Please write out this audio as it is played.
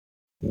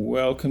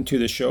Welcome to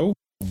the show,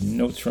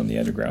 Notes from the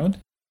Underground.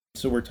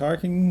 So we're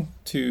talking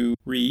to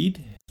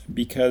Reid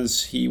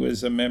because he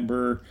was a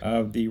member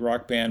of the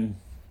rock band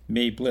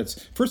May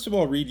Blitz. First of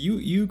all, Reid,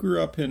 you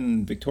grew up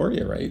in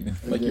Victoria, right?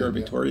 You're a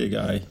Victoria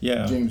guy.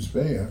 Yeah. James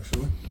Bay,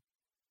 actually.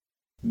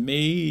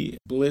 May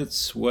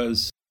Blitz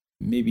was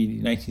maybe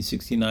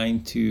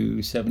 1969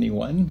 to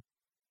 71.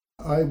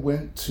 I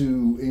went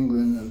to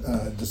England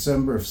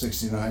December of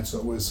 69, so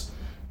it was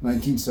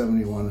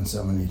 1971 and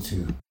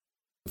 72.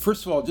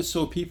 First of all, just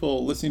so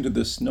people listening to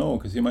this know,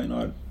 because you might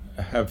not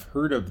have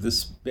heard of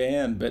this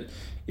band, but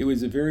it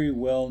was a very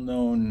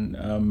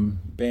well-known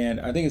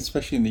band, I think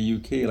especially in the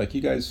UK. Like,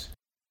 you guys,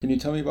 can you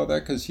tell me about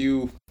that? Because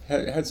you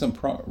had some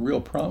real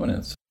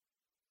prominence.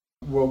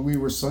 Well, we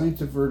were signed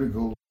to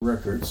Vertigo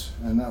Records,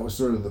 and that was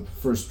sort of the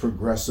first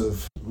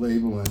progressive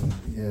label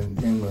in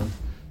England.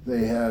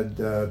 They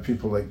had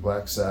people like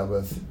Black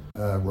Sabbath,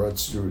 Rod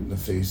Stewart and the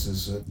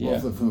Faces,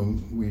 both of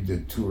whom we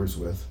did tours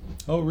with.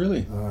 Oh,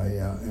 really?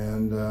 Yeah,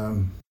 and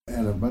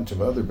a bunch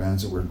of other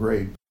bands that were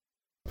great.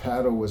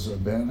 Pato was a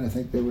band, I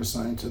think they were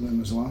signed to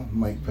them as well,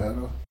 Mike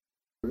Pato.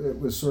 It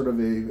was sort of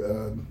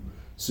a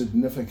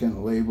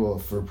significant label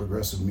for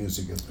progressive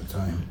music at the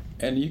time.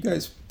 And you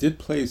guys did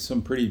play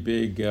some pretty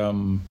big,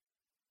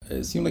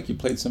 it seemed like you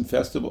played some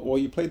festival. Well,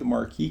 you played the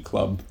Marquee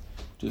Club.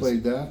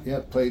 Played that, yeah.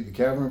 Played the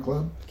Cavern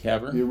Club.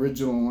 Cavern? The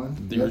original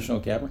one. The original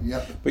Cavern?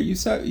 Yeah. But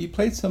you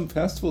played some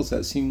festivals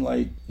that seemed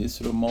like a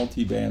sort of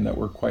multi-band that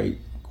were quite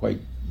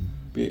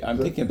big. I'm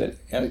thinking that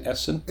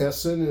Essen?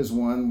 Essen is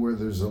one where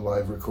there's a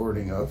live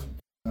recording of.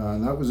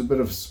 And that was a bit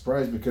of a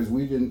surprise because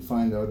we didn't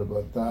find out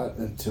about that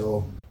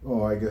until,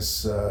 I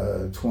guess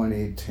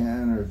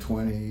 2010 or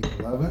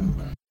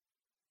 2011.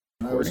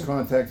 I was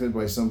contacted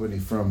by somebody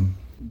from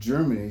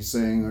Germany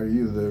saying, "Are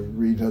you the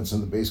Reid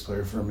Hudson, the bass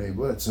player for May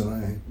Blitz?" And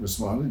I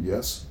responded,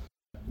 "Yes."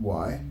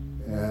 "Why?"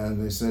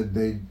 And they said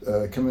they'd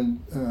come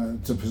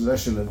into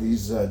possession of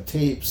these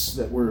tapes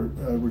that were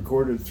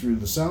recorded through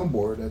the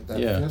soundboard at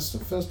that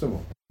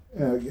festival.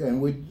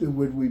 And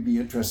would we be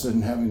interested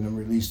in having them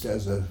released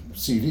as a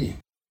CD?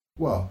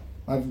 Well,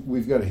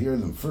 we've got to hear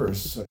them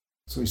first.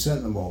 So he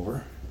sent them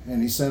over,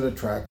 and he sent a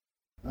track.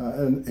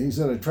 And he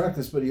sent a track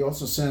list, but he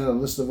also sent a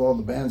list of all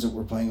the bands that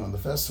were playing on the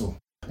festival.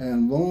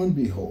 And lo and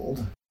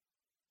behold,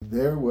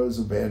 there was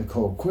a band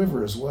called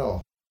Quiver as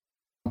well.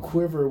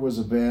 Quiver was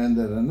a band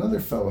that another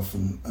fellow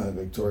from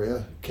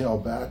Victoria, Cal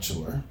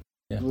Batchelor,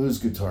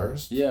 blues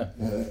guitarist. Yeah.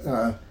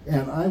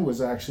 And I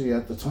was actually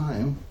at the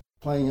time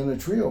playing in a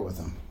trio with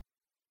him.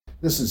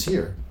 This is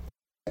here.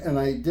 And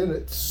I did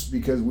it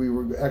because we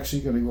were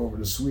actually going to go over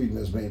to Sweden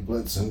as May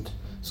Blitz, and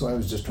so I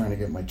was just trying to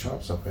get my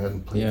chops up. I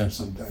hadn't played for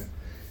some time.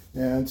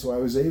 And so I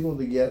was able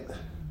to get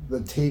the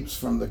tapes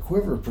from the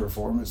Quiver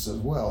performance as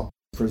well,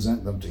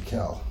 present them to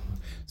Cal.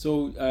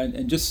 So,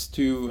 and just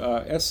to,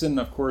 Essen,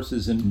 of course,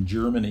 is in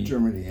Germany.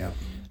 Germany, yeah.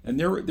 And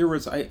there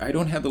was, I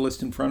don't have the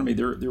list in front of me,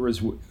 there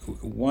was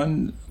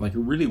one, like a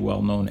really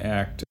well-known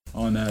act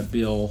on that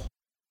bill.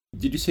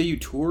 Did you say you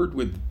toured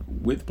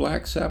with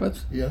Black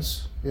Sabbath?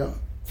 Yes, yeah,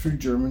 through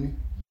Germany.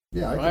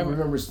 Yeah, I can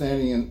remember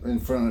standing in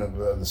front of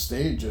the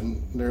stage,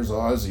 and there's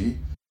Ozzy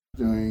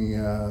doing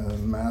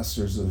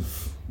Masters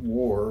of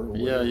War.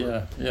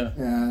 Yeah.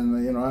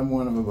 And, I'm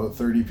one of about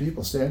 30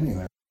 people standing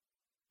there.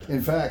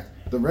 In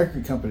fact, the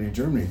record company in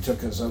Germany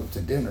took us out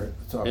to dinner at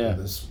the top of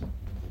this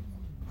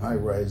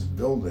high-rise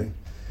building,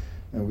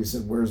 and we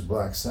said, "Where's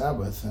Black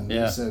Sabbath?" And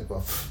they said,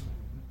 "Well,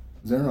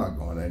 they're not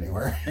going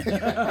anywhere."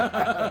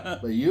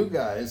 But you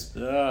guys...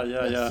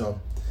 Yeah.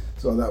 So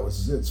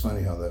it's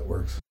funny how that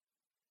works.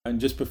 And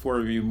just before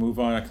we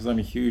move on, because I'm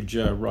a huge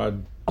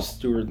Rod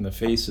Stewart and the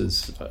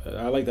Faces,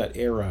 I like that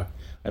era.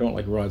 I don't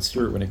like Rod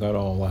Stewart when he got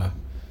all...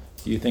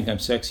 Do you think I'm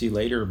sexy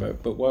later?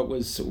 But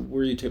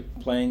were you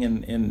playing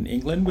in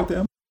England with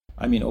them?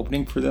 I mean,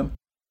 opening for them?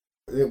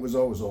 It was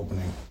always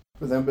opening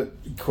for them, but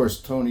of course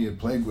Tony had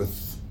played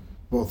with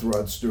both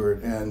Rod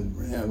Stewart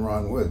and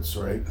Ron Woods,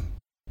 right?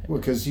 Well,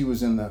 because he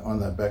was on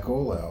that Beck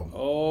Ole album.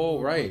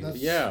 Oh, right.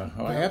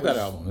 I have that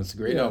album. It's a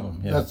great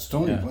album. Yeah. That's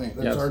Tony playing.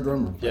 That's our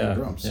drummer playing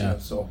drums. Yeah.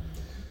 So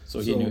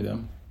he knew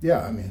them.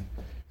 Yeah, I mean,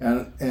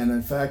 and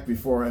in fact,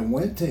 before I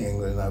went to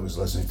England, I was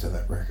listening to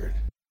that record.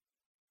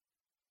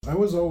 I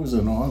was always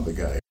in awe of the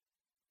guy.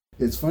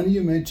 It's funny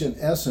you mention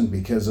Essen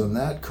because on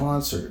that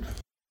concert,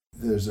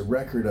 there's a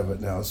record of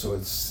it now, so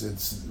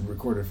it's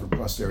recorded for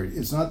posterity.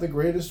 It's not the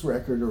greatest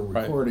record or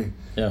recording,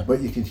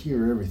 but you can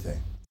hear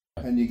everything.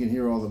 And you can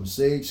hear all the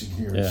mistakes, you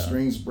can hear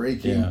strings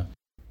breaking. Yeah.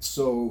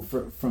 So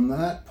from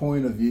that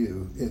point of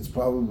view, it's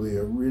probably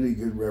a really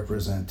good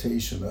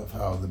representation of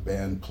how the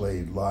band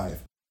played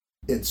live.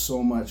 It's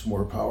so much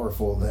more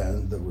powerful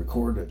than the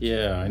recorded.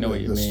 Yeah, I know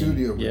what you mean. The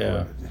studio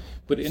recorded.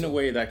 But in a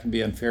way, that can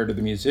be unfair to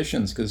the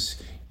musicians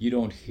because you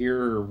don't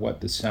hear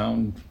what the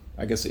sound...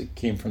 I guess it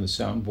came from the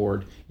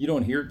soundboard. You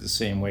don't hear it the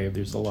same way if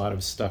there's a lot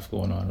of stuff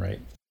going on, right?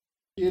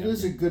 It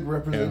is a good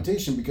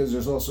representation because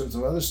there's all sorts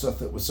of other stuff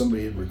that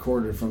somebody had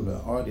recorded from the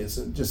audience.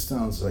 It just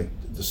sounds like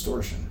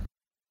distortion.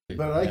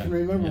 But I can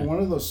remember one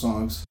of those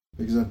songs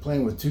because I'm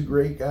playing with two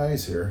great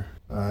guys here.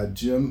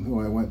 Jim, who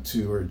I went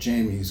to, or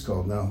Jamie he's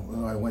called now,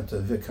 who I went to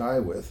Vic High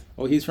with.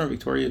 Oh, he's from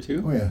Victoria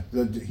too? Oh yeah,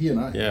 he and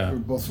I were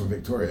both from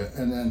Victoria.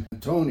 And then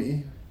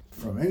Tony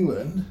from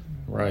England.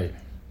 Right.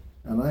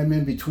 And I'm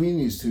in between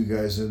these two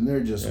guys and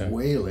they're just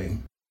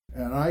wailing.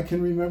 And I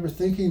can remember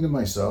thinking to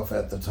myself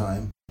at the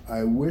time,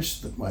 I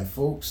wish that my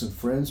folks and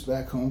friends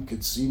back home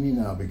could see me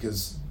now,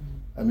 because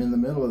I'm in the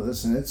middle of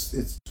this and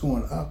it's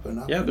going up and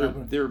up. Yeah, and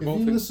up. they're if both.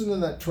 You listen to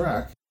that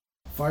track,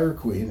 Fire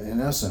Queen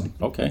in Essen.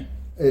 Okay.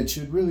 It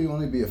should really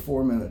only be a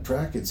 4-minute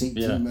track. It's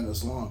 18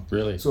 minutes long.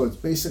 Really? So it's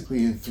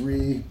basically in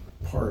 3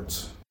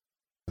 parts.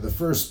 The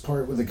first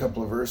part with a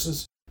couple of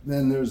verses.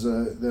 Then there's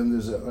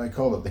a I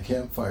call it the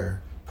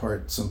campfire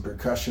part, some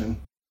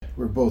percussion.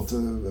 We're both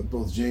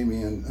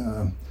Jamie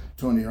and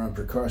Tony are on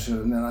percussion,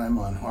 and then I'm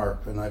on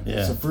harp. And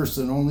it's the first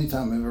and only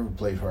time I've ever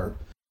played harp.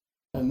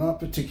 And not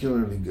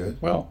particularly good.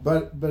 Well,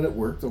 but it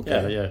worked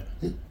okay.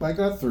 Yeah. I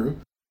got through.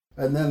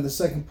 And then the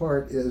second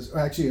part is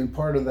actually, and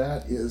part of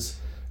that is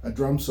a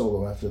drum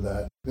solo after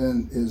that.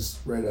 Then is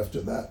right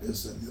after that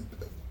is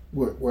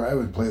where I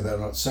would play that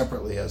out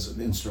separately as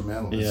an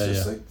instrumental. It's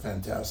just like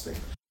fantastic.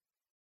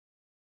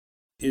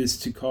 Is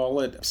to call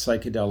it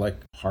psychedelic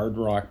hard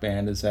rock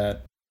band, is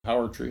that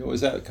power trio?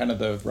 Is that kind of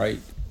the right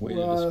way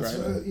to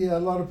describe it? Yeah, a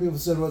lot of people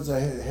said, well, it's a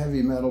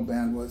heavy metal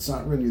band. Well, it's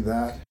not really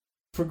that.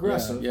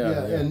 Progressive,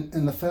 yeah.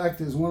 And the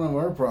fact is, one of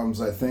our problems,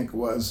 I think,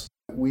 was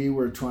we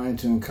were trying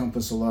to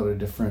encompass a lot of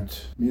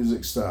different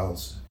music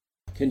styles.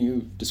 Can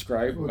you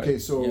describe? Okay,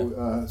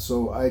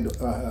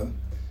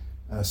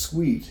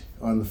 Sweet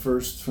from the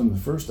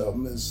first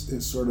album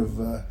is sort of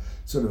a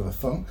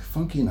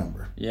funky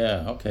number.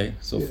 Yeah. Okay.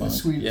 So funk.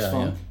 Sweet is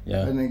funk.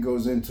 Yeah. And then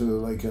goes into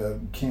like a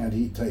Can't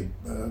Eat type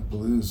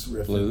blues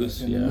riff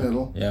in the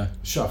middle. Yeah.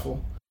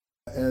 Shuffle,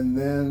 and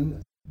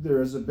then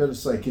there is a bit of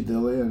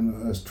psychedelia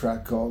in a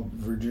track called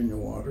Virginia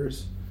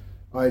Waters.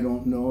 I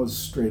Don't Know is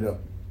straight up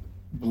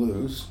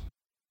blues.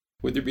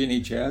 Would there be any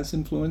jazz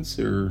influence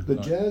or? The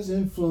jazz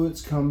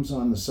influence comes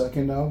on the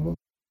second album.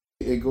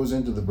 It goes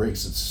into the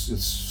breaks.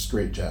 It's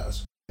straight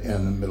jazz,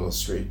 and the middle is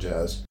straight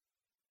jazz.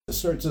 It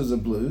starts as a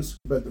blues,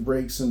 but the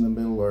breaks in the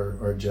middle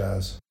are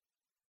jazz.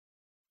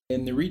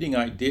 In the reading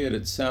I did,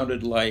 it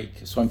sounded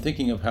like, so I'm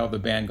thinking of how the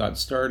band got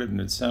started,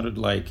 and it sounded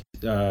like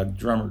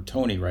drummer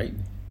Tony, right?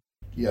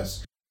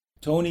 Yes.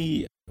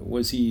 Tony,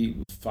 was he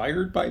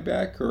fired by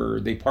Beck, or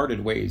they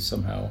parted ways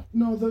somehow?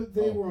 No,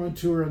 they were on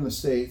tour in the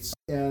States,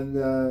 and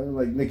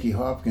like Nicky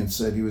Hopkins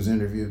said, he was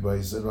interviewed by,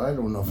 he said, I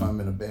don't know if I'm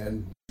in a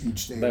band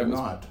each day or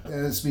not.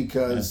 And it's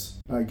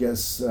because, I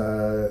guess,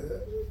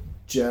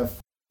 Jeff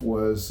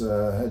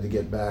had to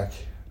get back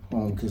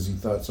home because he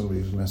thought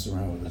somebody was messing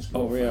around with his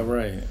girlfriend. Oh, yeah,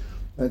 right.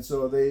 And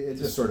so it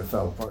just sort of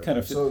fell apart. Kind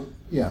of.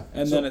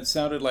 And then it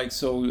sounded like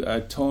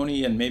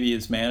Tony and maybe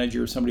his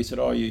manager or somebody said,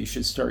 "Oh, you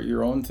should start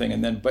your own thing."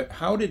 And then, but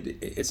how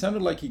did it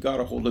sounded like he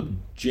got a hold of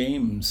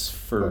James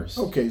first?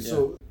 Okay,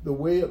 so the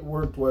way it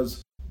worked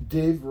was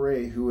Dave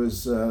Ray, who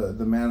was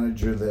the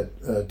manager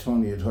that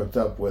Tony had hooked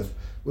up with,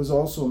 was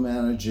also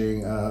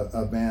managing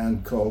a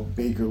band called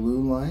Baker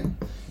Lou Line,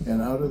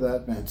 and out of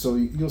that band, so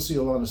you'll see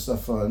a lot of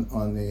stuff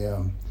on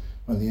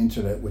the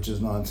internet, which is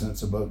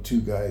nonsense, about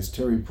 2 guys,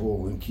 Terry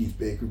Poole and Keith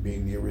Baker,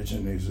 being the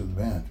originators of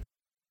the band.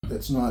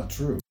 That's not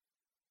true.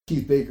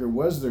 Keith Baker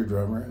was their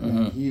drummer,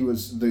 and he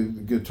was the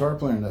guitar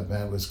player in that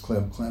band was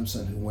Clem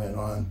Clemson, who went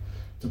on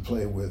to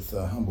play with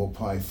Humble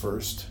Pie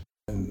first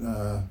and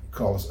a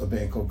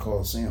band called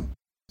Coliseum.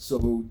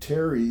 So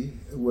Terry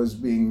was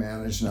being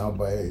managed now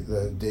by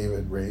the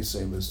David Ray,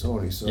 same as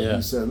Tony. So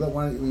he said,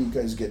 why don't you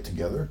guys get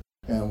together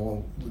and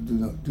we'll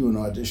do an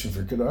audition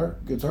for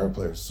guitar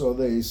players. So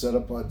they set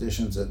up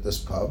auditions at this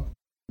pub.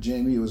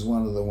 Jamie was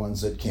one of the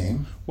ones that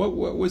came. What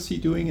was he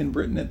doing in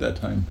Britain at that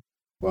time?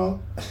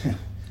 Well,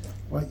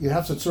 you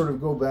have to sort of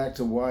go back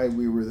to why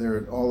we were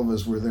there. All of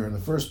us were there in the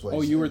first place.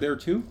 Oh, you were there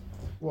too?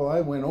 Well,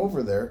 I went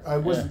over there. I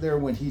wasn't there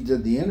when he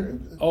did the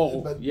interview.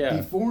 But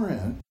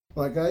beforehand,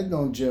 like I'd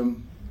known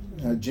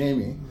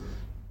Jamie,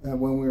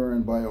 when we were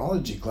in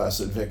biology class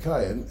at Vic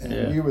High,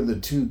 and we were the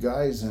 2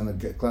 guys in a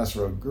class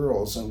of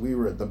girls, and we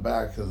were at the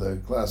back of the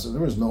class, and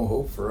there was no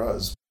hope for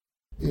us.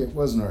 It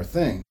wasn't our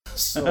thing.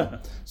 So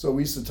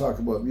we used to talk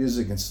about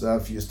music and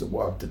stuff, used to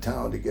walk to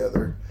town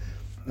together,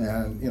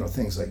 and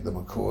things like the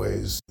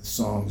McCoys,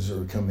 songs that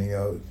were coming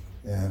out,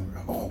 and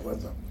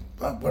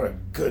what a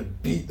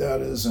good beat that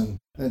is, and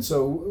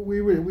so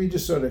we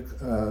just sort of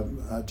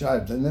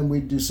jived, and then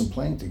we'd do some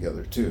playing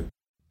together too.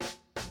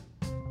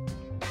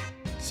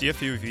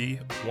 CFUV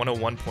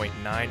 101.9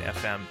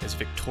 FM is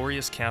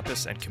Victoria's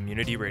campus and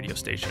community radio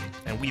station,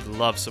 and we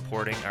love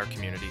supporting our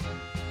community.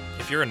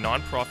 If you're a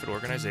nonprofit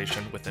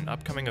organization with an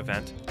upcoming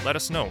event, let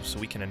us know so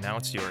we can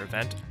announce your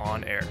event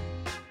on air.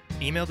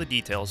 Email the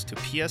details to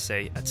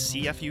psa@cfuv.ca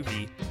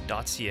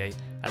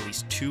at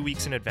least 2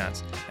 weeks in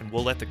advance, and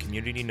we'll let the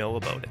community know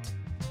about it.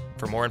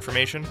 For more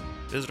information,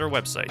 visit our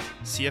website,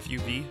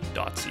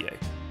 cfuv.ca.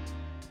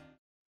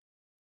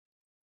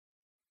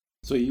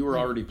 So you were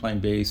already playing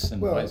bass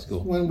in high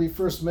school? When we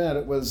first met,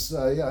 it was,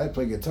 I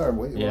play guitar.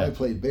 I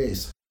played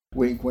bass.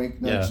 Wink,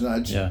 wink, nudge,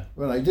 nudge. Yeah.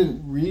 But I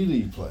didn't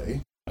really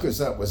play. because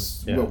that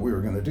was Yeah. what we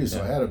were going to do. So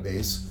Yeah. I had a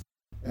bass,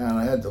 and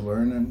I had to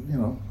learn.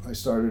 And I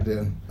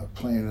started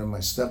playing in my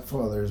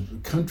stepfather's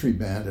country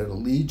band at a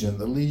Legion.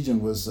 The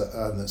Legion was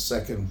on the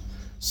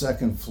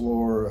second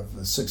floor of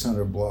the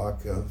 600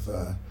 block of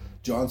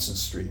Johnson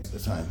Street at the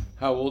time.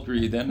 How old were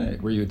you then?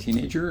 Were you a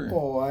teenager?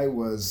 Oh, I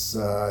was.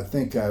 I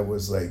think I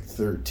was like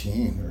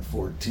 13 or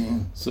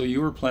 14. So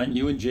you were playing.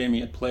 You and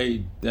Jamie had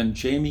played. Then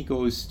Jamie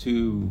goes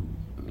to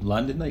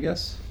London, I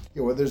guess.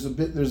 Yeah, well, there's a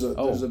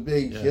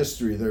big yeah.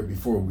 history there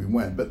before we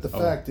went. But the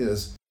fact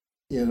is,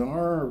 in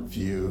our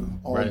view,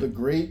 all Right. the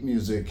great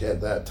music at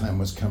that time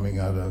was coming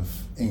out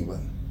of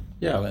England.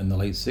 Yeah, in the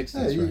late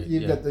 60s, Yeah, right?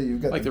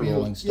 you've got Like the Beatles.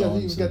 Rolling Yeah,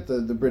 Stones you've got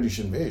the British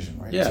invasion,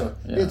 right? Yeah, so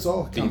yeah. it's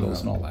all coming Beatles out.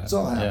 and all that. It's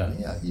all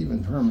happening. Yeah,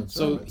 even Herman's.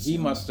 So Hermits, he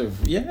must have,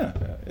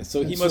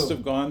 So he And must so-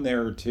 have gone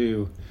there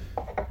to.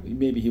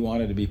 Maybe he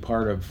wanted to be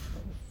part of.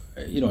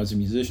 As a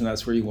musician,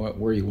 that's where you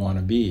want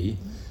to be.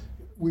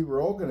 We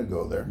were all going to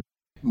go there.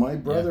 My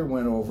brother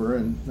went over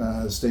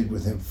and stayed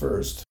with him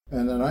first,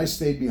 and then I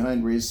stayed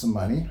behind, raised some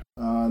money,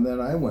 and then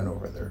I went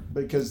over there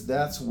because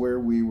that's where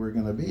we were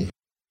going to be.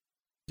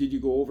 Did you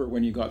go over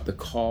when you got the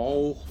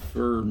call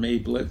for May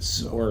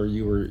Blitz, or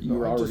you were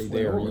No, I already just went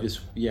there?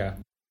 over.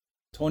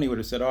 Tony would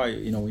have said, "Oh,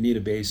 we need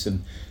a bass,"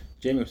 and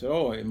Jamie would have said,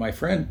 "Oh, my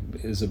friend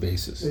is a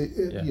bassist."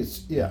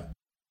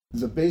 It's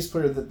the bass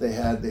player that they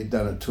had, they'd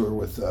done a tour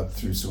with up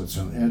through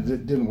Switzerland, and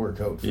it didn't work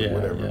out for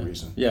whatever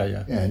reason.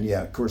 Yeah. And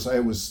of course, I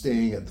was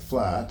staying at the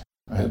flat.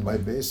 I had my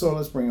bass, so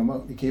let's bring him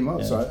out. He came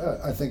out, Yeah. so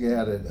I think I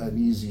had an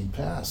easy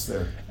pass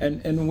there.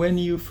 And when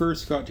you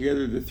first got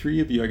together, the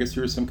three of you, I guess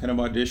there was some kind of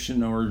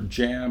audition or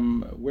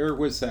jam. Where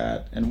was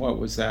that, and what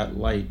was that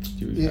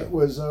like? It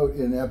was out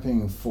in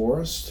Epping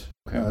Forest,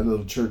 a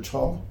little church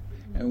hall.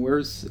 And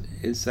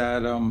is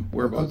that?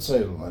 Whereabouts?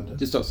 Outside of London.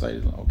 Just outside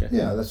of London. Okay.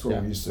 Yeah, that's where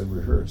we used to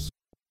rehearse.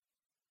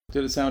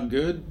 Did it sound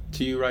good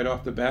to you right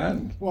off the bat?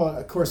 Well,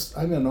 of course,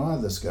 I'm in awe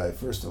of this guy,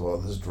 first of all,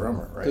 this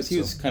drummer, right? Because he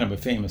was kind of a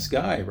famous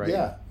guy, right?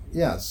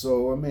 Yeah.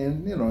 So, I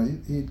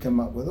mean, he'd come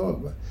up with,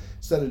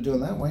 instead of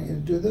doing that, why don't you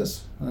do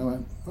this? And I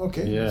went,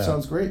 okay, that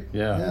sounds great.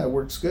 Yeah, it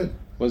works good.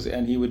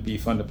 And he would be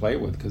fun to play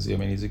with because,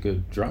 he's a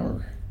good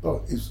drummer.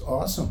 Oh, he's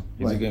awesome.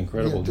 He's an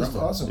incredible drummer. Just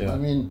awesome. Yeah. I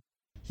mean,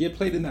 he had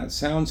played in that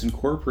Sounds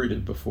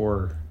Incorporated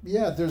before.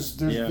 Yeah, there's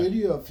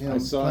video of him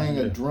playing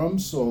a drum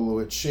solo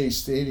at Shea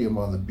Stadium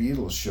on the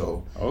Beatles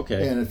show.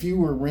 Okay. And if you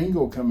were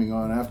Ringo coming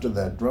on after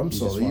that drum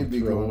solo, you'd be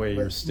going, away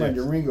your stick.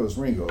 Ringo's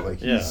Ringo.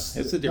 Like, it's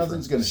a different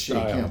nothing's going to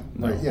shake him.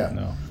 No, right?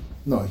 Yeah.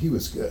 No, he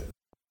was good.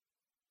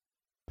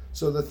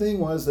 So the thing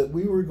was that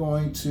we were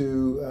going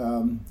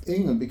to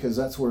England because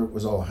that's where it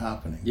was all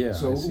happening. Yeah.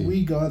 So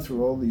we gone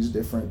through all these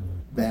different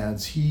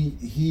bands.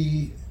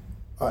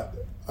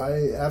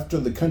 I after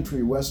the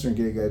country western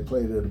gig, I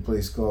played at a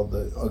place called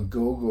the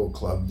Go-Go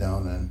Club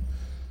down in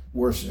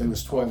Wharf. It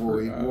was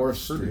 1208 Wharf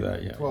Street.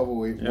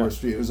 1208 Wharf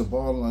Street. It was a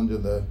bottle under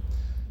the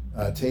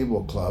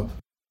table club.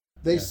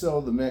 They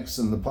sell the mix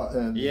and the pot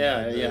and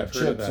the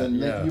chips, and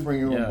you bring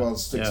your own bottle,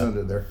 sticks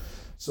under there.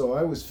 So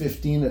I was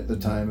 15 at the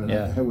time, and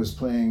I was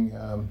playing.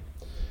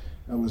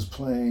 I was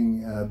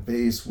playing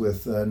bass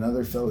with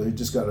another fellow who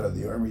just got out of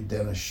the army,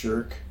 Dennis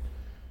Shirk.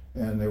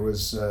 And there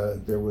was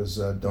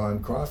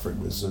Don Crawford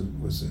was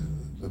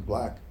the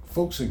black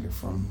folk singer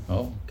from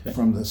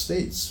the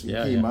States. He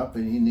came up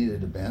and he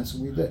needed a band, so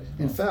we did.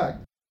 In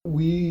fact,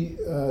 we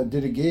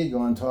did a gig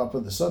on top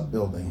of the sub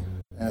building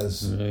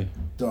as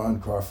Don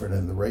Crawford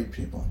and the Right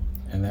People.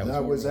 And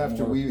that was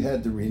after we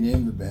had to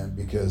rename the band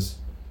because,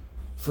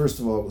 first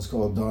of all, it was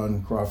called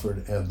Don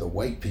Crawford and the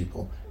White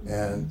People.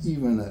 And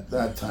even at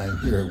that time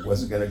here, it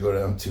wasn't going to go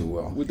down too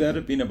well. Would that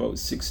have been about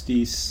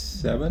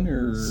 67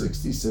 or?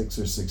 66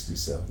 or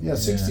 67. Yeah,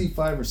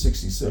 65 or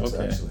 66,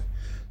 actually.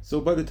 So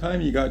by the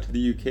time you got to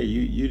the UK,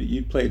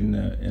 you played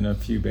in a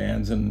few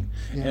bands, and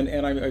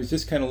I was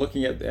just kind of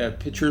looking at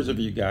pictures of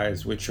you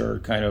guys, which are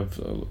kind of,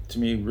 to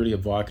me, really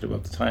evocative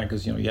of the time,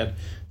 because,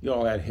 you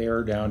all had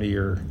hair down to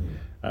your...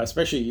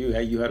 especially you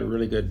had a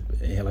really good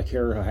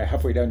hair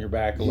halfway down your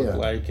back, it looked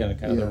like, and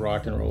kind of the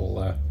rock and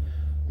roll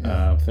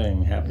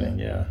thing happening.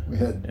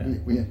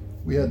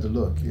 We had the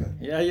look.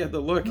 The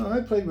look. No,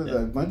 I played with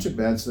a bunch of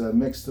bands,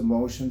 Mixed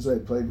Emotions. I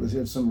played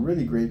with some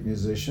really great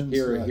musicians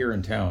here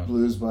in town.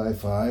 Blues by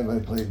Five. I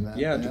played in that.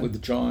 band.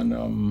 With John.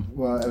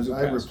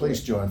 I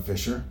replaced John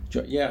Fisher.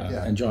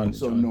 And John.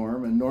 So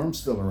Norm's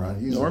still around.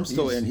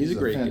 He's a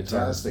great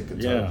fantastic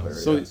guitar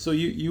player. So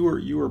you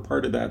were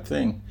part of that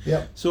thing.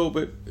 Yeah. So,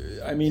 but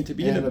I mean, to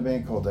be in a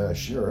band called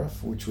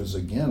Sheriff, which was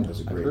a great band.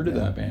 I've heard of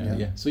that band.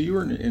 Yeah. So you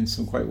were in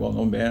some quite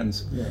well-known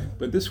bands. Yeah.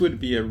 But this would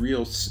be a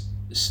real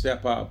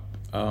step up.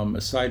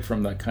 Aside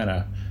from the kind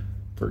of,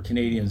 for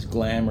Canadians,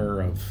 glamour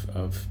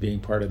of being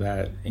part of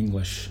that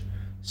English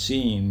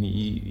scene,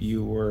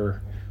 you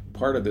were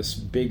part of this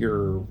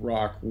bigger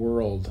rock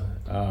world.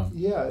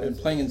 And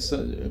playing in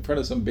front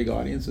of some big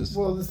audiences.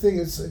 Well, the thing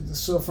is,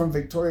 so from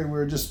Victoria, we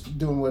were just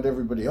doing what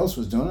everybody else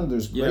was doing, and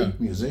there's great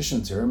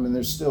musicians here. I mean,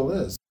 there still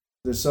is.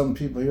 There's some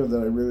people here that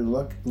I really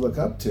look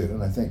up to,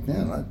 and I think,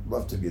 man, I'd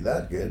love to be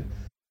that good.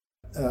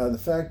 the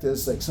fact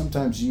is, like,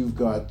 sometimes you've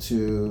got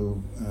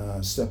to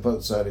step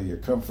outside of your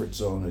comfort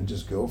zone and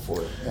just go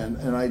for it.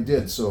 And I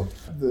did. So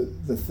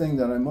the thing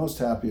that I'm most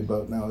happy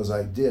about now is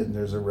I did, and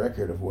there's a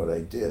record of what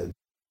I did.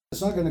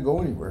 It's not going to go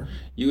anywhere.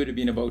 You would have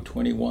been about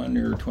 21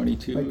 or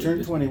 22. I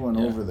turned 21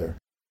 over there.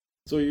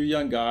 So you're a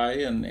young guy,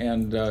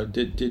 and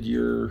did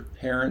your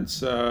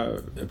parents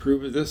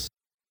approve of this?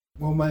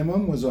 Well, my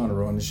mom was on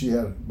her own, and she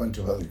had a bunch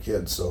of other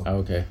kids. So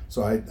okay.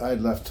 So I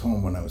left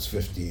home when I was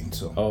 15.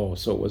 So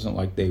so it wasn't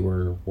like they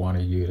were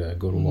wanting you to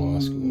go to law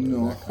school.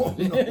 No,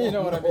 you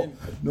know what I mean?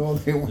 No,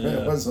 they weren't.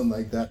 Yeah. It wasn't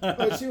like that.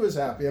 But she was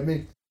happy. I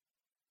mean,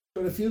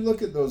 but if you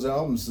look at those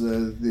albums,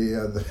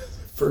 the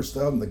first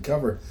album, the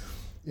cover,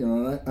 you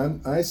know,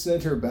 and I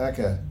sent her back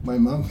my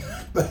mom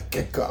back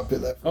a copy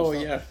of that.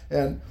 Yeah.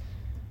 And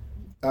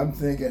I'm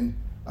thinking,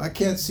 I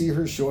can't see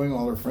her showing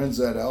all her friends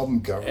that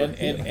album cover.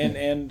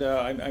 And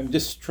I'm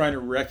just trying to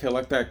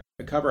recollect that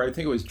cover. I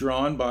think it was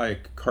drawn by a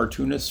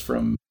cartoonist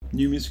from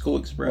New Musical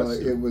Express. Well,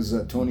 it was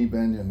Tony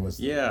Benyon was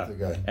the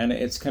guy. And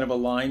it's kind of a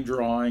line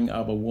drawing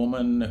of a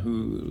woman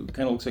who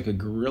kind of looks like a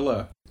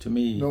gorilla to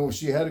me. No,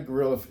 she had a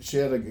gorilla. She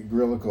had a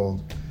gorilla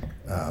called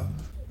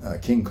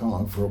King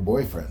Kong for a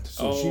boyfriend.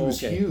 So she was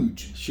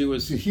huge. She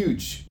was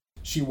huge.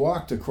 She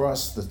walked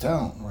across the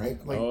town,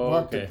 right?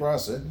 Walked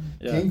across it.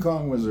 Yeah. King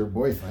Kong was her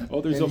boyfriend. Oh,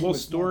 there's a whole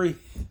story.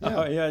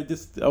 Yeah.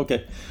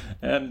 Okay.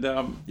 And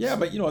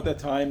but you know, at that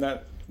time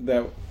that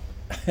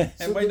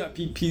it might not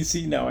be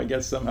PC now, I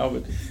guess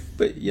somehow,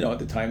 but you know, at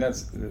the time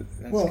that's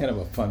kind of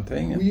a fun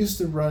thing. We used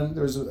to run.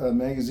 There's a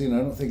magazine. I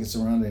don't think it's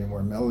around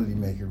anymore. Melody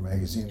Maker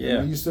magazine.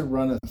 Yeah. We used to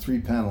run a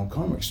 3-panel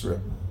comic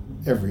strip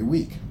every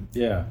week.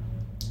 Yeah.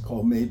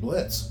 Called May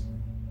Blitz.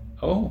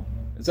 Oh,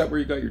 is that where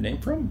you got your name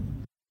from?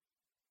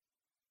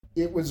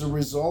 It was a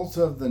result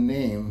of the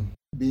name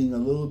being a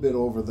little bit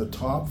over the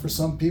top for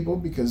some people,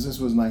 because this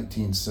was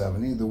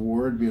 1970. The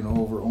war had been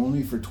over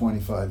only for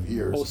 25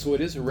 years. Oh, so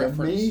it is a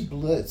reference. The May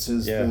Blitz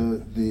is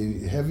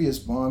the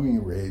heaviest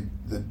bombing raid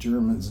the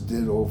Germans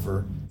did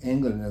over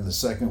England in the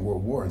Second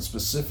World War, and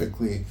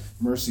specifically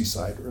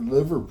Merseyside or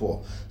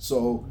Liverpool.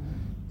 So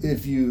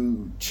if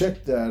you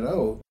check that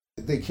out,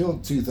 they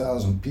killed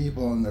 2,000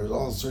 people, and there's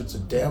all sorts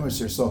of damage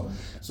there. So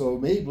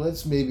May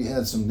Blitz maybe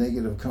had some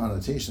negative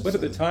connotations. But at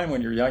the time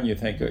when you're young, you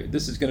think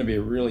this is going to be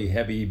a really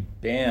heavy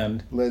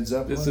band. Led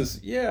Zeppelin. It's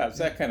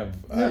that kind of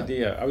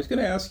idea. I was going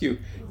to ask you,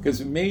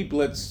 because May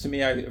Blitz to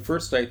me, at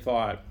first I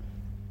thought,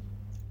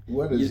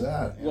 what is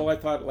that? Well, I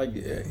thought, like,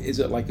 is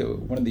it like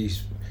one of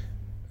these,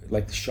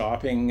 like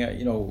shopping?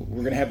 You know,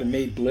 we're going to have the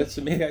May Blitz.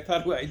 And maybe I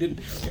thought, I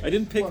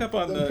didn't pick up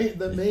on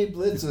the May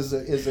Blitz is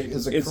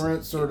a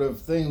current sort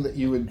of thing that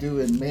you would do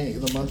in May,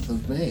 the month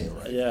of May,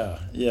 right?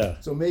 Yeah.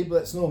 So May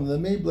Blitz, the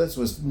May Blitz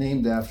was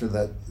named after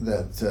that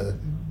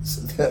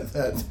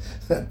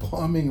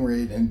bombing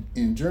raid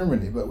in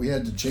Germany, but we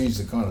had to change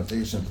the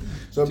connotation,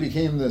 so it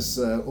became this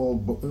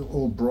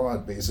old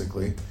broad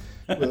basically,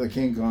 with a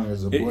King Kong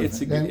as a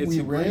boyfriend. And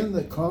we ran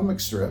the comic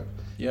strip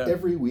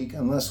every week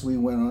unless we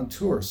went on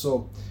tour.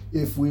 So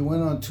if we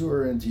went on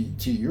tour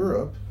into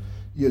Europe,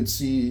 you'd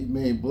see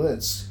May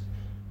Blitz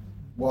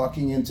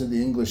walking into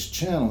the English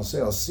Channel, say,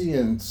 "I'll see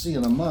you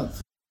in a month."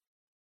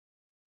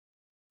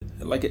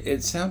 Like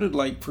it sounded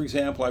like, for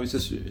example, I was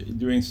just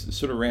doing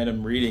sort of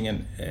random reading,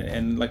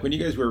 and like when you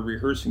guys were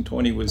rehearsing,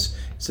 Tony was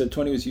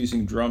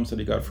using drums that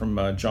he got from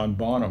John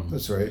Bonham.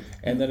 That's right.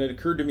 And then it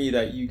occurred to me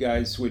that you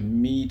guys would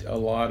meet a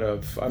lot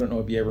of, I don't know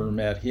if you ever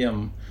met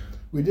him.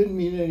 We didn't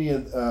meet any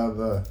of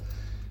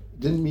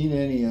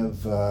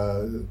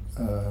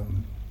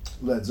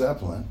Led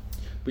Zeppelin.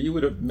 But you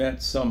would have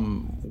met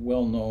some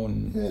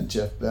well-known... Yeah,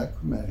 Jeff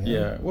Beck, met him.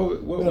 Yeah.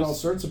 We met all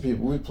sorts of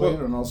people. We played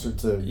on all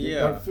sorts of...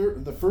 Yeah.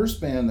 The first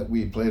band that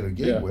we played a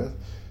gig with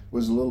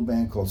was a little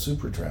band called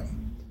Supertramp.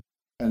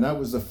 And that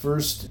was the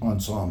first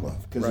ensemble,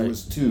 because it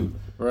was two.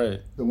 Right.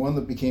 The one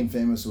that became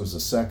famous was the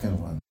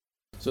second one.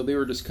 So they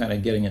were just kind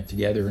of getting it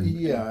together.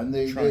 And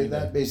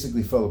that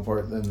basically fell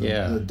apart. Then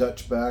the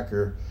Dutch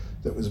backer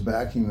that was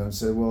backing them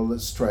said, well,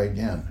 let's try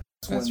again.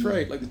 That's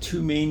right. Like the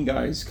two main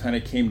guys kind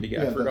of came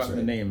together. I've forgotten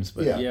the names,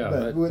 but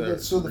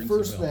so the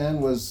first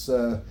band was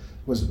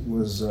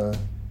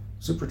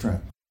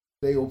Supertramp.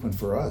 They opened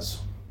for us,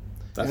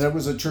 and it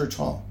was a church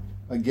hall.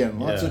 Again,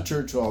 lots of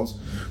church halls.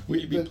 Will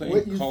you be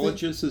playing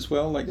colleges as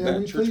well, like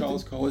that? Church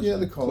halls, college. Yeah,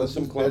 the colleges.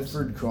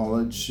 Bedford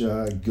College,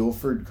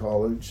 Guildford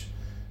College,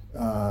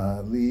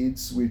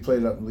 Leeds. We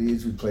played up in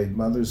Leeds. We played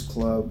Mother's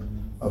Club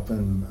up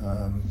in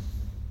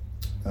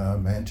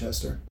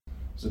Manchester.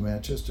 Is it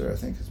Manchester? I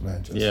think it's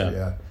Manchester.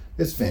 Yeah.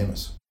 It's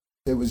famous.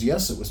 It was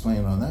Yes that was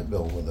playing on that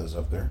bill with us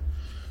up there.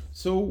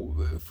 So,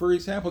 for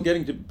example,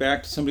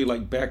 back to somebody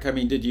like Beck, I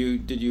mean, did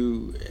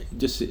you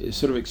just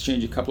sort of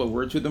exchange a couple of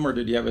words with them, or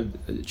did you have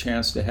a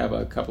chance to have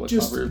a couple of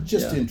covers?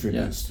 Just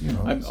introduced, you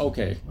know. I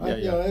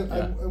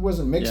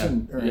wasn't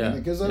mixing or anything,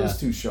 because I was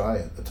too shy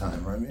at the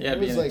time. I mean, it'd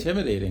be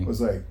intimidating. It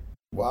was like,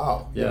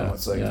 wow. You know,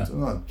 it's like,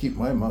 I'll keep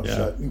my mouth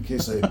shut in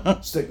case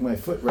I stick my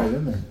foot right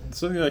in there.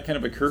 Something that kind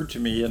of occurred to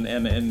me,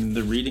 and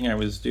the reading I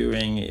was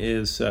doing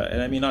is,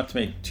 and I mean, not to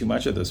make too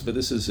much of this, but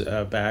this is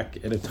back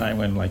at a time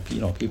when, like,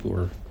 you know, people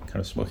were kind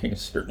of smoking a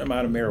certain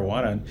amount of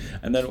marijuana,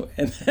 and then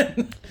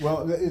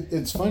well,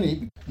 it's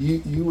funny.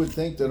 You would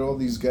think that all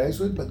these guys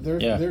would, but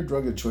their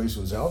drug of choice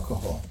was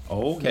alcohol.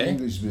 Oh, okay. The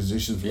English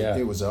musicians,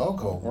 it was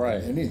alcohol,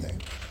 right?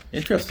 Anything.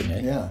 Interesting,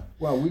 eh? Yeah.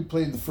 Well, we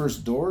played the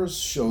first Doors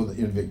show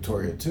in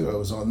Victoria too. I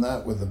was on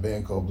that with a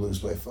band called Blues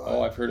by Five.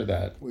 Oh, I've heard of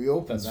that. We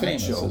opened That's that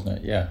famous, show, isn't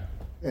it? Yeah.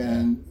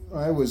 And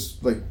I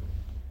was like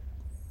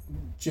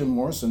Jim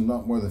Morrison,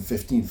 not more than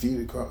 15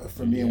 feet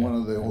from me in one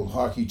of the old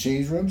hockey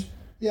change rooms.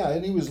 Yeah,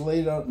 and he was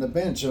laid out on the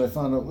bench, and I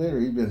found out later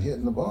he'd been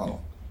hitting the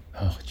bottle.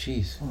 Oh,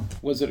 jeez.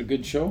 Was it a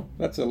good show?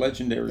 That's a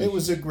legendary. It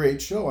was a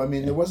great show. I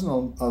mean, there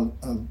wasn't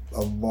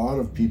a lot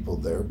of people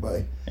there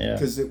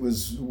because it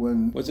was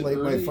when Light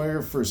My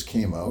Fire first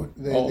came out.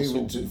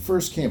 They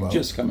first came out.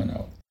 Just coming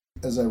out.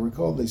 As I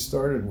recall, they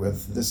started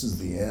with "This is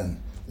the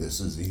end. This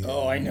is the end."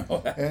 Oh, I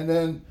know that. And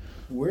then,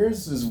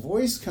 where's his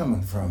voice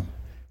coming from?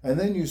 And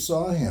then you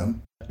saw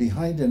him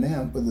behind an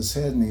amp with his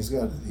head, and he's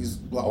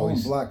all in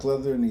black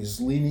leather, and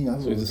he's leaning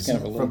up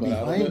from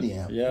behind the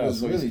amp. Yeah, it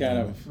was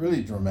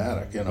really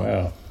dramatic, you know.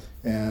 Wow.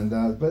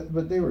 And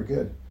but they were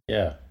good.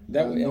 Yeah.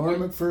 Norm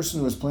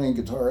Macpherson was playing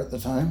guitar at the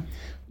time.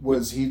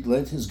 He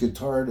lent his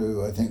guitar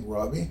to, I think,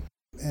 Robbie.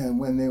 And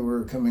when they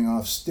were coming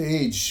off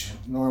stage,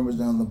 Norm was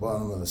down the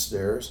bottom of the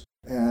stairs.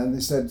 And they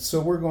said, so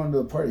we're going to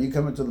the party. You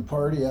coming to the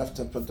party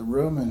after up at the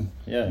room? And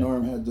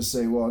Norm had to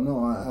say, well,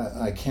 no,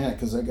 I can't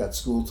because I got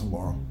school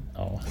tomorrow.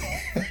 Oh.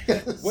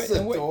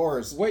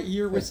 Doors. What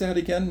year was that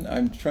again?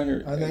 I'm trying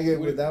to... I think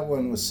that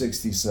one was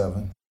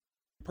 1967.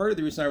 Part of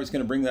the reason I was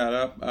going to bring that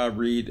up,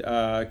 Reed,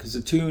 because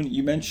the tune,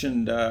 you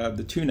mentioned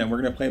the tune, and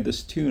we're going to play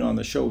this tune on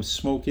the show,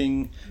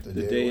 Smoking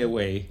the Day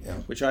Away,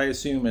 which I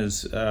assume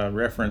is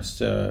reference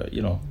to,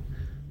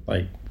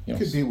 it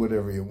could be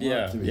whatever you want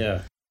it to be.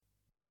 Yeah.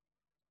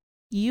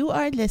 You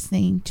are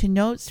listening to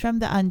Notes from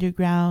the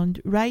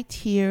Underground right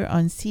here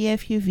on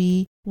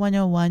CFUV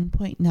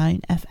 101.9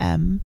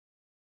 FM.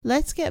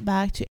 Let's get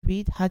back to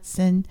Reed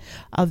Hudson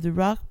of the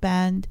rock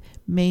band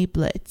May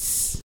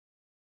Blitz.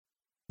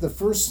 The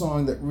first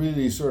song that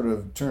really sort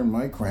of turned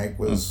my crank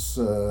was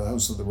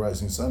House of the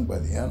Rising Sun by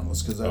the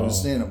Animals, because I was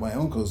staying at my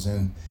uncle's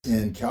in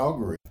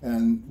Calgary,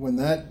 and when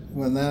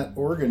that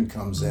organ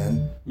comes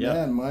in,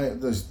 man,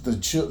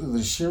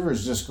 the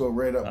shivers just go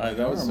right up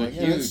my arm. And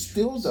it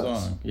still does.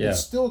 Song. Yeah. It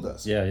still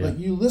does. Yeah. Like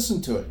you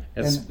listen to it.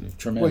 It's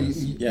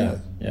tremendous. You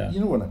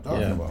know what I'm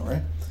talking about,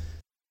 right?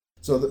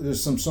 So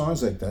there's some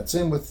songs like that.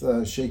 Same with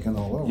 "Shakin'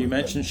 All Over." You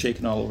mentioned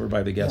 "Shakin' All Over"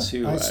 by the Guess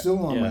Who. It's still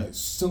on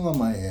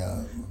my.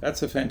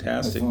 That's a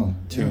fantastic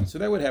tune. Yeah. So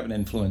that would have an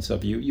influence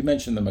of you. You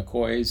mentioned the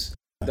McCoys.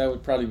 That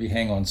would probably be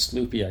 "Hang On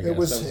Sloopy." I guess it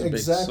was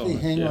exactly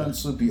 "Hang On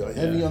Sloopy,"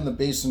 heavy on the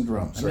bass and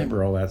drums. I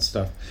remember all that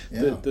stuff.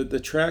 Yeah. The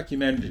track you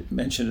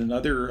mentioned,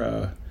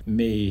 another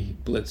May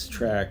Blitz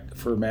track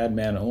for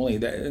Madman Only.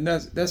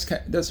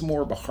 That's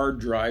more of a hard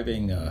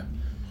driving.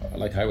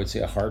 Like I would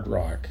say, a hard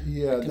rock.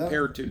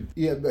 Compared to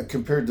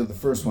the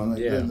first one.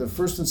 The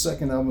first and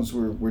second albums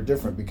were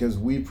different because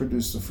we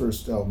produced the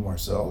first album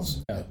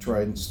ourselves at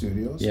Trident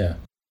Studios. Yeah.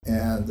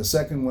 And the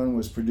second one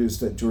was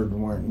produced at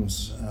Jordan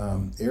Martin's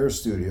Air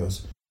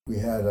Studios. We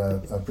had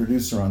a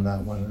producer on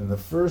that one. And the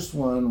first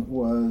one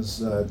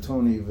was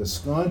Tony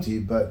Visconti,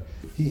 but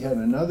he had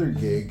another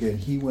gig and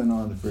he went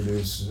on to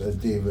produce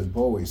David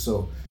Bowie.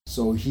 So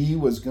he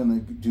was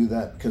going to do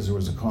that because there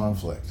was a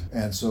conflict.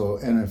 And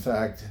in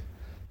fact,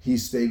 he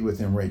stayed with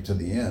him right to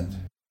the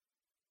end.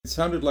 It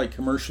sounded like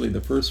commercially the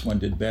first one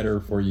did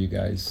better for you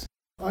guys.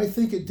 I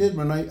think it did,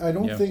 man. I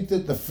don't think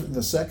that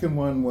the second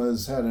one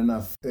had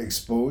enough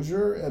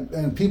exposure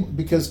and people,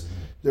 because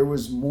there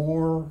was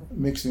more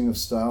mixing of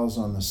styles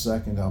on the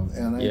second album,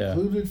 and I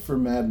included for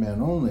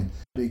Madman Only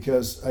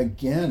because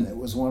again it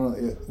was when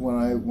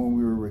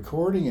we were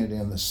recording it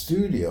in the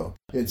studio,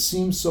 it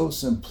seemed so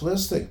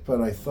simplistic,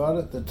 but I thought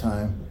at the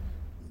time,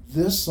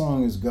 this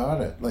song has got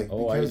it,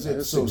 because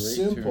it's so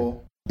simple.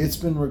 Tune. It's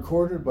been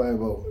recorded by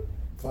about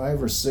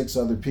 5 or 6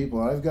 other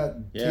people. I've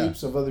got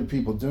tapes of other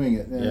people doing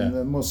it, and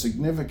the most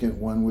significant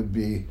one would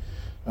be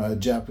a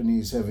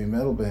Japanese heavy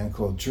metal band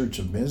called Church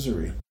of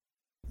Misery.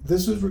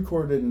 This was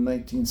recorded in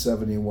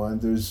 1971.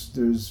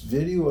 There's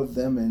video of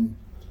them in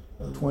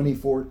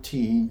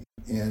 2014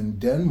 in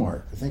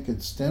Denmark. I think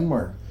it's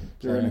Denmark.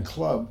 They're in a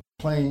club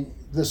playing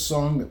this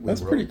song that we wrote.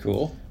 That's pretty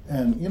cool.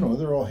 And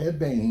they're all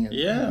headbanging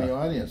in the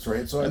audience,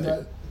 right? So I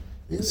thought,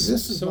 this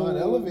is not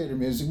elevator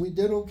music. We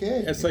did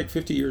okay. It's like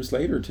 50 years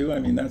later, too. I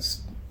mean,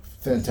 that's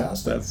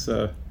fantastic. That's,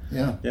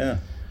 yeah.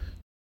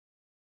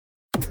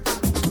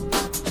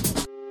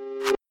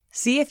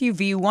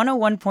 CFUV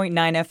 101.9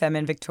 FM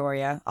in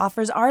Victoria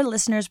offers our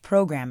listeners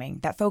programming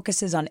that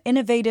focuses on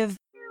innovative,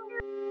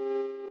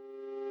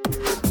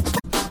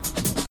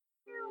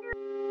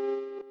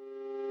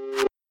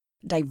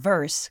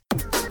 diverse,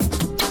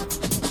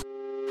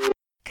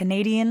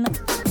 Canadian,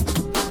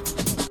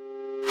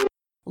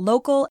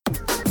 local,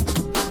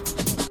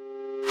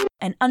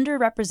 and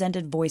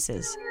underrepresented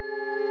voices.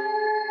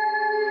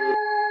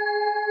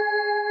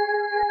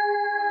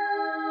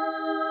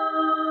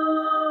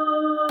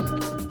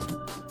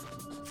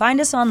 Find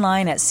us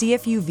online at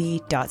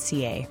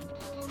cfuv.ca.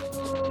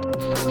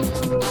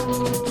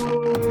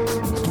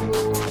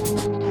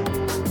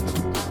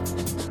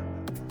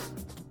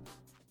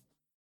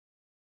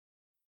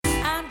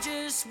 I'm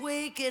just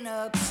waking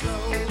up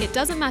slow. It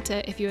doesn't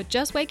matter if you're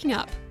just waking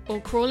up or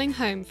crawling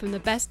home from the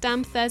best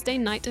damn Thursday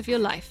night of your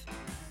life.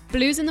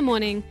 Blues in the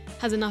Morning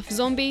has enough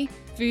zombie,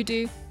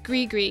 voodoo,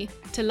 gree-gree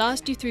to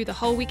last you through the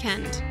whole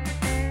weekend.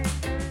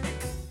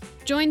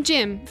 Join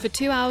Jim for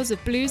 2 hours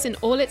of blues in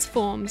all its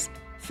forms,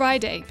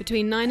 Friday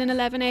between 9 and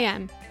 11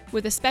 a.m,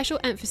 with a special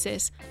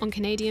emphasis on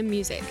Canadian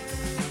music.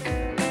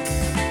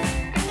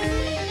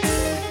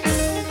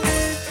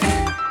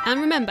 And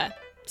remember,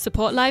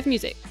 support live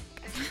music.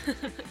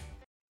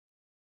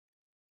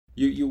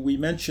 We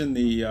mentioned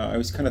the. I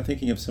was kind of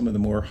thinking of some of the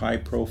more high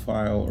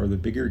profile or the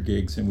bigger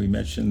gigs, and we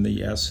mentioned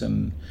the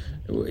Essen.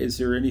 Is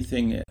there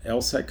anything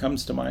else that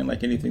comes to mind?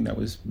 Like anything that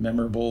was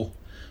memorable?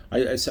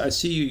 I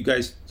see you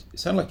guys. It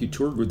sounded like you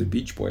toured with the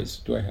Beach Boys.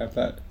 Do I have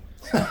that?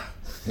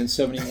 In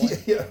 71?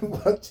 Yeah,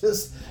 well,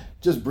 just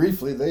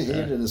briefly, they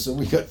hated us, and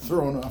we got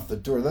thrown off the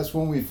tour. That's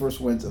when we first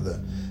went to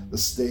the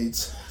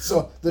States.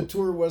 So the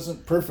tour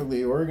wasn't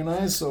perfectly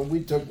organized, so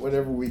we took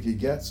whatever we could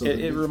get. So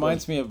it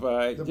reminds me of...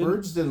 the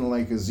Byrds didn't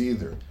like us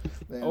either.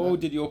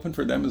 Did you open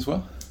for them as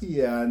well?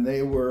 Yeah, and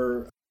they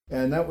were...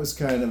 And that was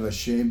kind of a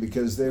shame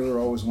because they were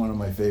always one of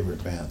my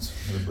favorite bands,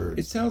 the Byrds.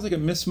 It sounds like a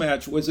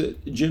mismatch. Was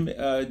it did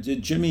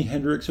Jimi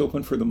Hendrix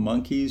open for the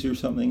Monkees or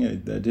something?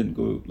 That didn't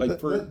go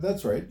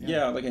that's right.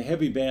 Yeah, like a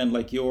heavy band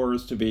like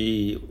yours to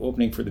be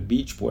opening for the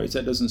Beach Boys.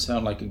 That doesn't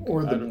sound like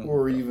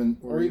or even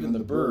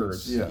the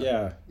Byrds.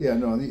 Yeah.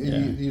 No,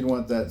 you'd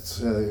want that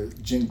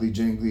jingly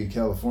jangly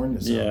California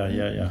song.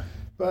 Yeah.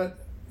 But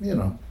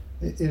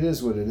it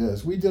is what it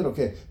is. We did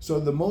okay. So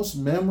the most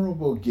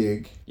memorable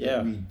gig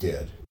that we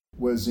did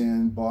was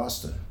in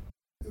Boston.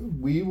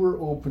 We were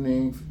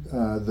opening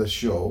the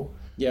show.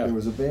 Yeah. There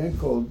was a band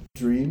called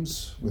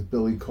Dreams with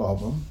Billy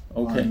Cobham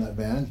on that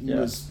band. He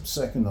was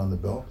second on the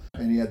bill.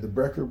 And he had the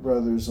Brecker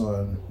Brothers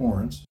on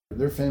horns.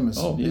 They're famous.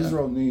 These are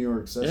all New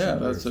York session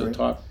players, that's the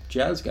top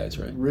jazz guys,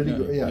 right? Really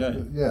good.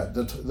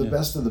 The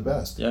best of the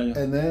best. Yeah.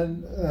 And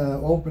then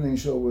opening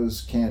show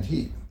was Canned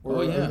Heat.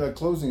 The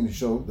closing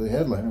show, the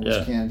headliner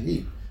was Canned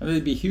Heat. And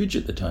they'd be huge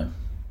at the time.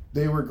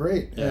 They were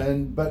great. Yeah.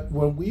 But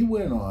when we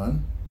went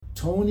on,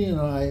 Tony and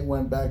I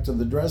went back to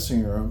the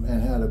dressing room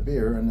and had a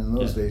beer, and in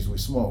those days we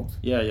smoked.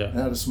 Yeah.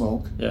 Had a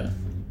smoke. Yeah.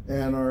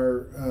 And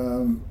our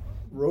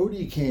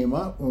roadie came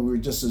up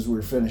when as we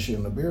were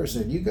finishing the beer,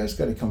 said, "You guys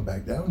got to come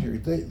back down here.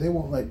 They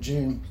won't let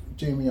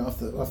Jamie off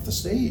the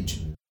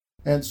stage."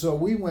 And so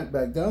we went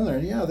back down there,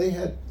 and they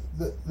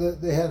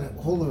had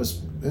hold of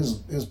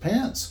his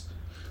pants.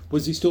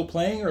 Was he still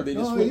playing, or they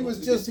just? No, he was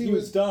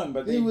done.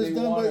 But he was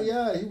done.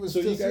 But he was.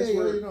 So just, you guys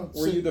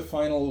were you the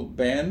final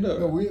band?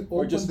 No, we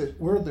opened.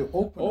 We're the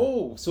opener.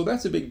 Oh, so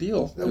that's a big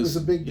deal. That was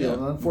a big deal,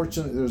 and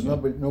unfortunately, there was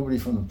nobody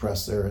from the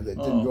press there that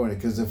didn't go in it.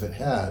 Because if it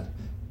had,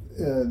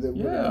 that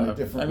would have been a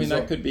different. I mean,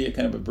 that could be a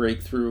kind of a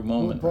breakthrough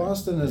moment. Well,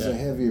 Boston is a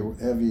heavy.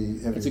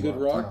 It's a good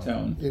rock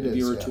town. It is. If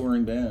you're a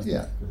touring band.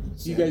 Yeah.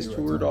 You guys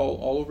toured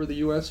all over the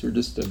U.S. or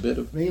just a bit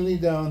of? Mainly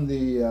down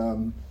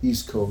the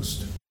East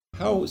Coast.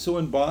 So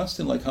in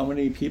Boston, like how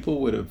many people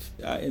would have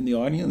in the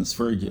audience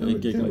for a gig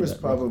like that? There was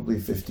probably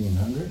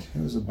 1,500.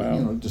 It was a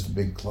big, just a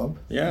big club.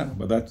 Yeah,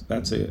 but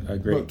that's a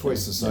great. About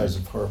twice the size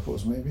of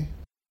Harpo's, maybe.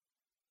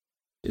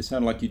 It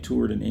sounded like you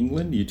toured in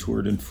England, you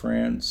toured in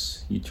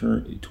France, you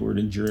toured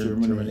in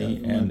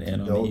Germany and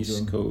on the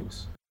East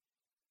Coast.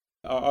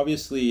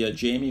 Obviously,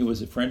 Jamie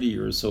was a friend of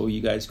yours, so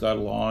you guys got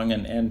along.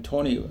 And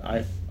Tony,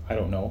 I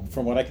don't know.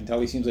 From what I can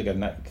tell, he seems like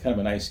kind of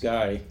a nice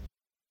guy.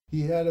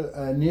 He had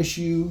an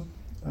issue.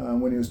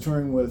 When he was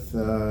touring with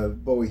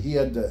Bowie, he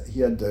had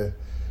to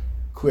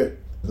quit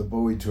the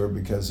Bowie tour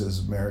because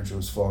his marriage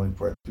was falling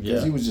apart.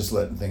 Because he was just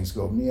letting things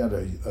go. And he had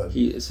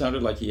it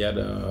sounded like he had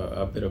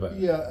a bit of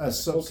a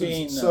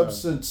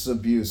substance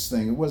abuse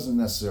thing. It wasn't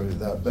necessarily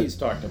that, but he's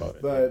talked about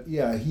it. But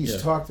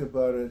he's talked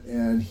about it,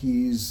 and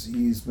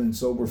he's been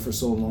sober for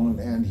so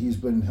long, and he's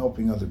been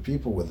helping other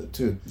people with it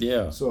too.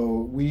 Yeah.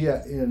 So we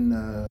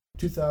in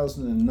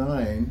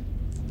 2009.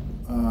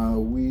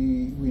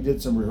 We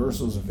did some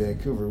rehearsals in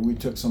Vancouver. We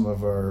took some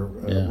of our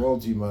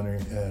royalty money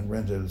and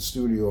rented a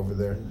studio over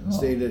there.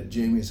 Stayed at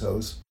Jamie's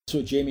house.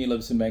 So Jamie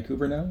lives in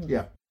Vancouver now?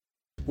 Yeah.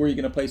 Were you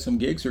going to play some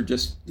gigs or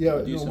just? Yeah,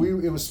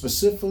 it was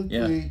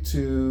specifically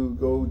to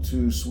go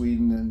to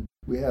Sweden, and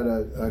we had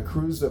a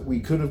cruise that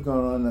we could have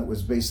gone on that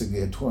was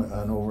basically an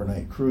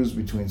overnight cruise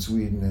between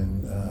Sweden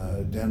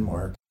and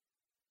Denmark.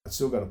 I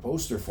still got a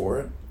poster for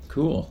it.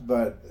 Cool.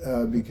 But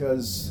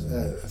because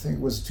I think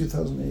it was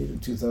 2008 or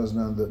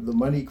 2009, the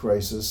money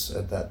crisis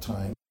at that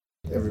time,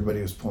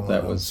 everybody was pulling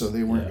out, so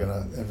they weren't going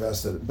to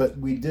invest in it. But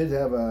we did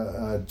have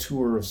a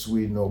tour of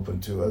Sweden open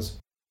to us,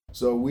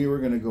 so we were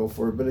going to go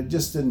for it, but it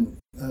just didn't.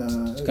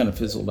 It kind of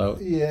fizzled out.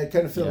 Yeah, it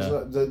kind of fizzled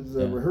out.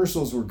 The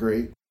rehearsals were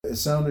great. It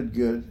sounded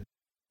good.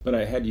 But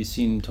had you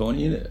seen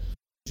Tony in it?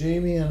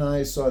 Jamie and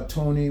I saw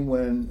Tony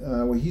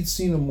when he'd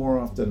seen him more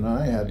often than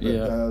I had.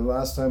 But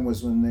last time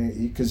was when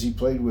because he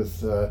played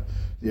with the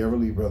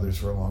Everly Brothers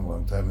for a long,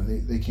 long time,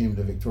 and they came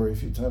to Victoria a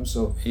few times.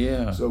 So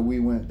we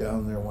went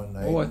down there one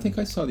night. Oh, I think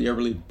I saw the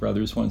Everly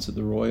Brothers once at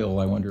the Royal.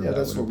 I wonder. Yeah,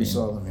 that's where we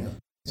saw them. Yeah.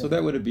 So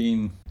that would have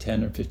been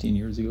 10 or 15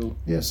 years ago.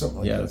 Yeah, something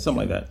like that. Yeah, something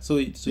like that. So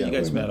you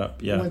guys met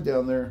up. Yeah. We went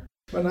down there.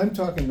 But I'm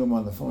talking to him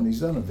on the phone.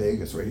 He's down in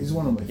Vegas, right? He's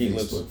one of my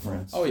Facebook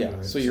friends. Oh yeah.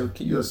 Right? So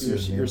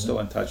you're still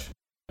in touch.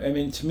 I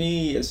mean, to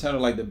me, it sounded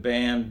like the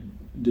band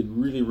did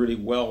really, really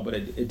well, but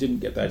it didn't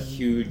get that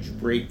huge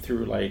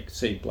breakthrough like,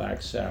 say,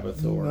 Black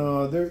Sabbath or...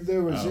 No,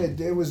 there was...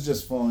 It was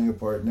just falling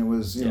apart, and it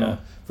was, you know,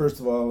 first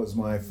of all, it was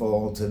my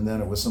fault, and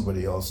then it was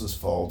somebody else's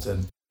fault,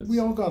 and we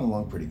all got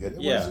along pretty good.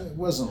 It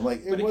wasn't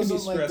like that. It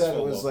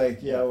was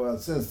like,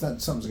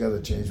 something's got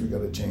to change. We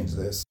got to change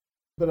this.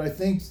 But I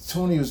think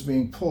Tony was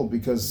being pulled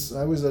because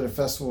I was at a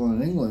festival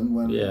in England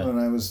when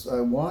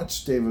I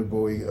watched David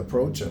Bowie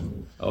approach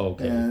him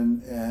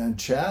and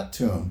chat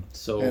to him.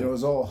 And it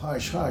was all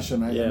hush hush.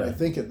 And I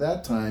think at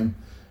that time,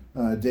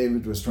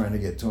 David was trying to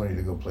get Tony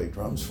to go play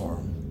drums for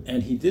him.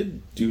 And he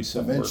did do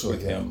some work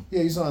with him.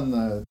 Yeah, he's on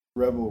the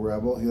Rebel.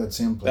 That's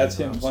him playing. That's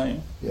him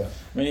playing. Yeah.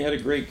 I mean, he had a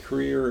great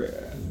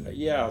career.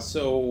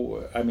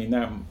 So I mean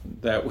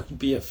that would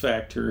be a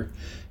factor.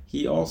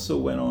 He also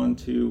went on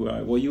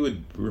to, you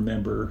would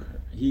remember,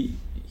 he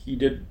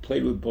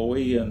played with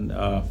Bowie and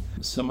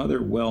some other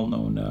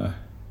well-known...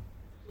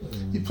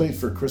 he played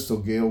for Crystal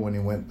Gale when he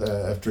went,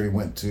 after he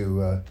went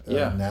to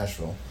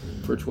Nashville.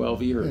 For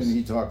 12 years. And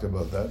he talked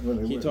about that.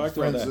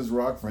 His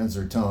rock friends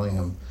are telling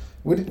him,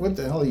 what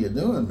the hell are you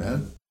doing,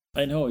 man?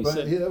 I know,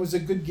 that was a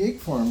good gig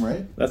for him,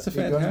 right? That's a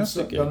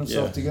fantastic gig. Got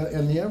himself together.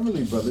 And the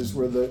Everly Brothers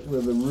were the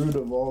root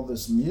of all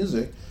this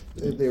music.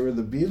 They were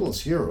the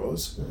Beatles'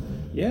 heroes.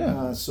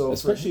 Yeah.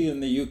 Especially in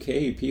the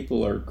UK,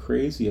 people are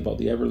crazy about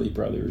the Everly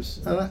Brothers.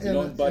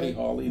 Buddy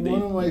Holly.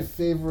 One of my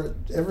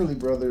favorite Everly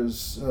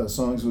Brothers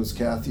songs was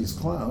Kathy's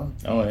Clown.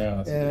 Oh, yeah.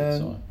 That's a good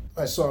song.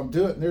 I saw him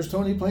do it, and there's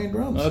Tony playing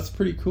drums. Oh, that's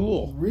pretty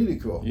cool. Really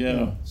cool.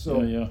 Yeah.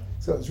 So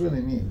it's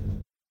really neat.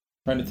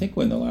 Trying to think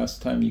when the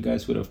last time you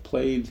guys would have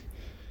played.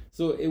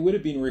 So it would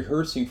have been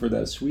rehearsing for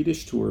that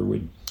Swedish tour,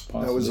 would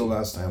possibly. That was the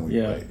last time we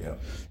played. Yeah.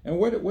 And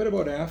what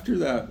about after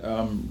that,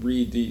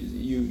 Reed?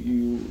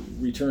 You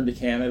returned to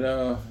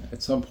Canada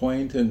at some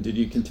point, and did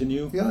you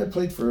continue? Yeah, I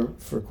played for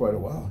quite a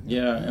while.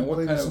 Yeah, and what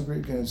kind of some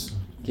great guys?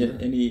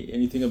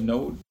 Anything of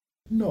note?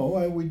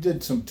 No, we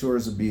did some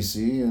tours of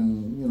BC,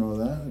 and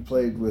that I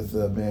played with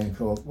a band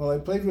called. Well, I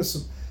played with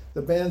some.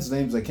 The band's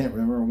names I can't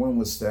remember. One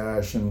was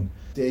Stash, and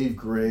Dave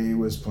Gray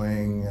was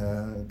playing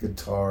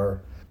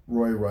guitar.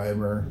 Roy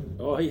Reimer.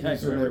 Oh, yeah, I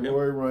remember him.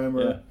 Roy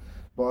Reimer,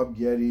 Bob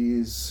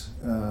Geddes,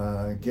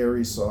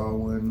 Gary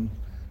Sawin,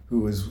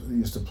 who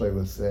used to play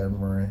with Anne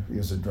Murray. He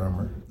was a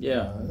drummer.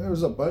 Yeah. There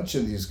was a bunch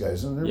of these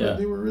guys, and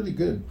they were really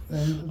good.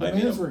 And the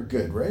bands were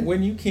good, right?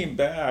 When you came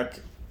back,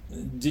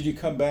 did you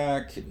come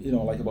back,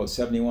 like about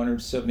 71 or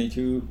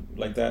 72,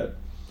 like that?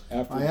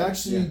 After I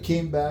actually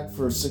came back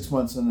for 6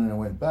 months, and then I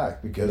went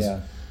back because...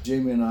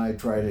 Jamie and I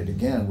tried it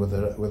again with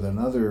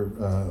another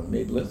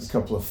Mabelitz?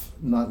 couple of,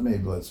 not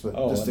Mabelitz, but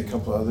just a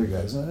couple of other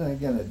guys. And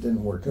again, it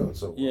didn't work out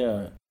so well.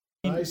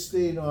 Yeah. I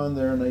stayed on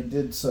there and I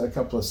did a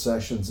couple of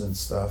sessions and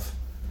stuff.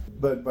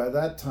 But by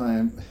that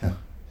time,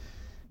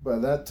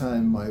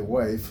 my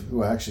wife,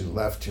 who actually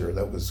left here,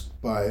 that was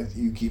by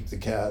You Keep the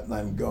Cat and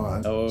I'm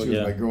Gone. Oh, she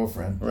was my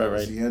girlfriend. That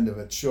was the end of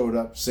it. Showed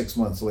up 6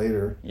 months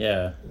later.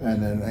 Yeah.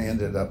 And then I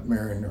ended up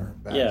marrying her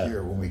back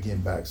here when we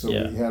came back. So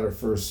we had our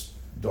first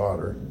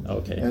daughter.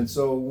 Okay. And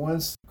so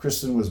once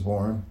Kristen was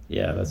born,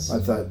 I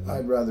thought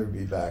I'd rather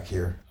be back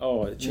here.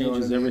 Oh, it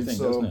changes everything,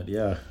 doesn't it?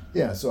 Yeah.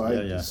 Yeah.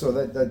 So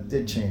that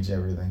did change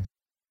everything.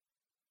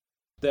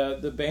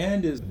 The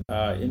band is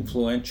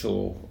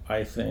influential,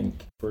 I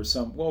think, for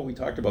some. Well, we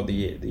talked about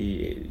the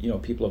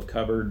people have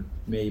covered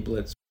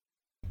Mabelitz.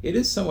 It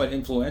is somewhat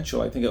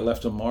influential. I think it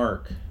left a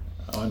mark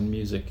on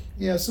music.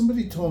 Yeah,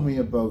 somebody told me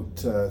about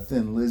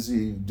Thin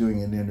Lizzy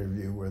doing an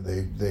interview where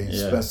they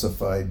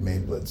specified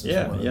Mabelitz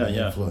as one of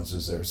the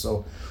influences there.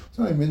 So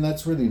I mean,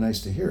 that's really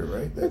nice to hear,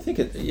 right? I think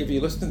if you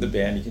listen to the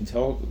band, you can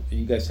tell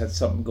you guys had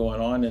something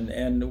going on.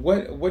 And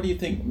what do you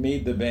think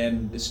made the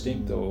band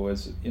distinct, though,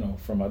 as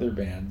from other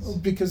bands?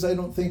 Because I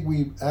don't think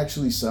we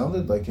actually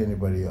sounded like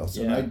anybody else,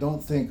 and I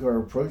don't think our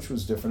approach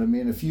was different. I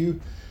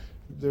mean,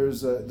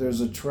 there's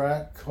a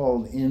track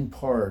called In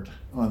Part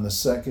on the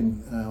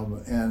second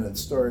album, and it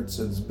starts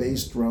as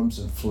bass, drums,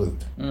 and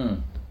flute.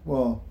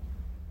 Well,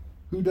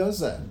 who does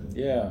that?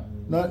 Yeah.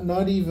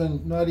 Not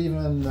even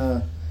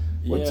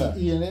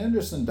Ian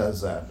Anderson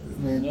does that. I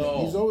mean,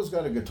 he's always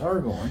got a guitar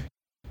going.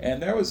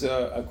 And that was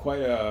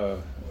quite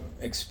a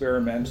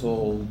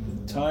experimental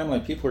time.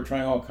 Like, people were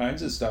trying all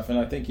kinds of stuff, and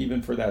I think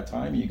even for that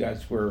time, you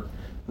guys were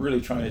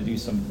really trying to do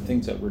some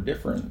things that were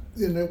different.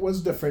 And it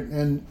was different,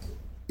 and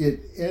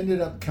it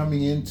ended up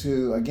coming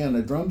into, again,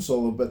 a drum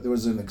solo, but there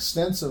was an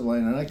extensive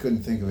line, and I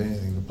couldn't think of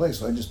anything to play,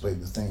 so I just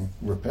played the thing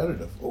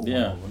repetitive over and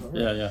over and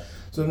over. Yeah.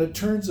 So it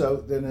turns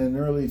out that in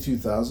early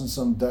 2000,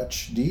 some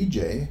Dutch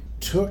DJ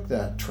took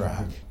that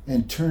track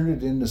and turned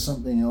it into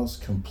something else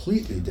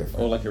completely different.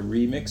 Oh, like a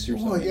remix or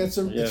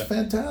something? It's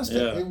fantastic.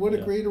 Yeah. What a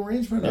great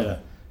arrangement of it.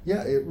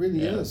 Yeah, it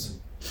really is.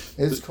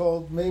 It's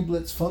called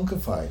Mayblitz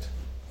Funkified.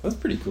 That's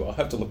pretty cool. I'll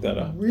have to look that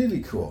up.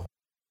 Really cool.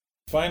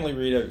 Finally,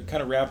 Rita,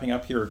 kind of wrapping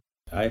up here,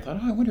 I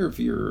thought, I wonder if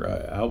your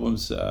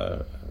albums,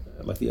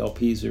 like the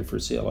LPs, are for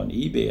sale on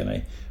eBay,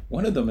 and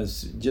one of them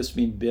has just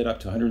been bid up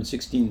to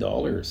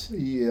 $116.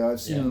 Yeah, I've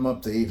seen them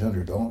up to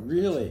 $800.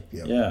 Really?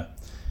 Yeah.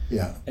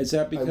 Yeah. Is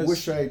that because... I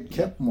wish I'd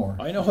kept more.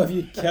 I know, if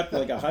you kept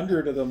like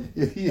 100 of them,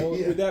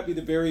 would that be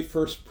the very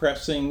first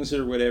pressings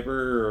or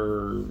whatever?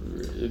 Or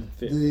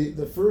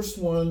the first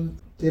one,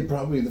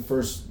 probably the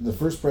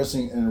first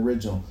pressing and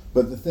original.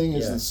 But the thing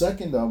is, the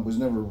second album was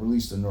never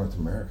released in North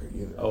America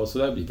either. Oh, so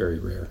that'd be very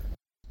rare.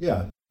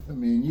 Yeah. I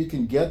mean, you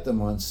can get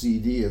them on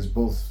CD as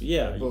both.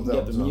 Yeah, both you can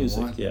get the music.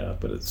 Online. Yeah,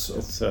 but it's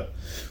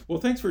well,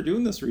 thanks for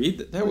doing this,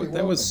 Reed. That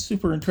was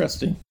super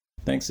interesting.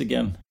 Thanks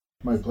again.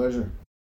 My pleasure.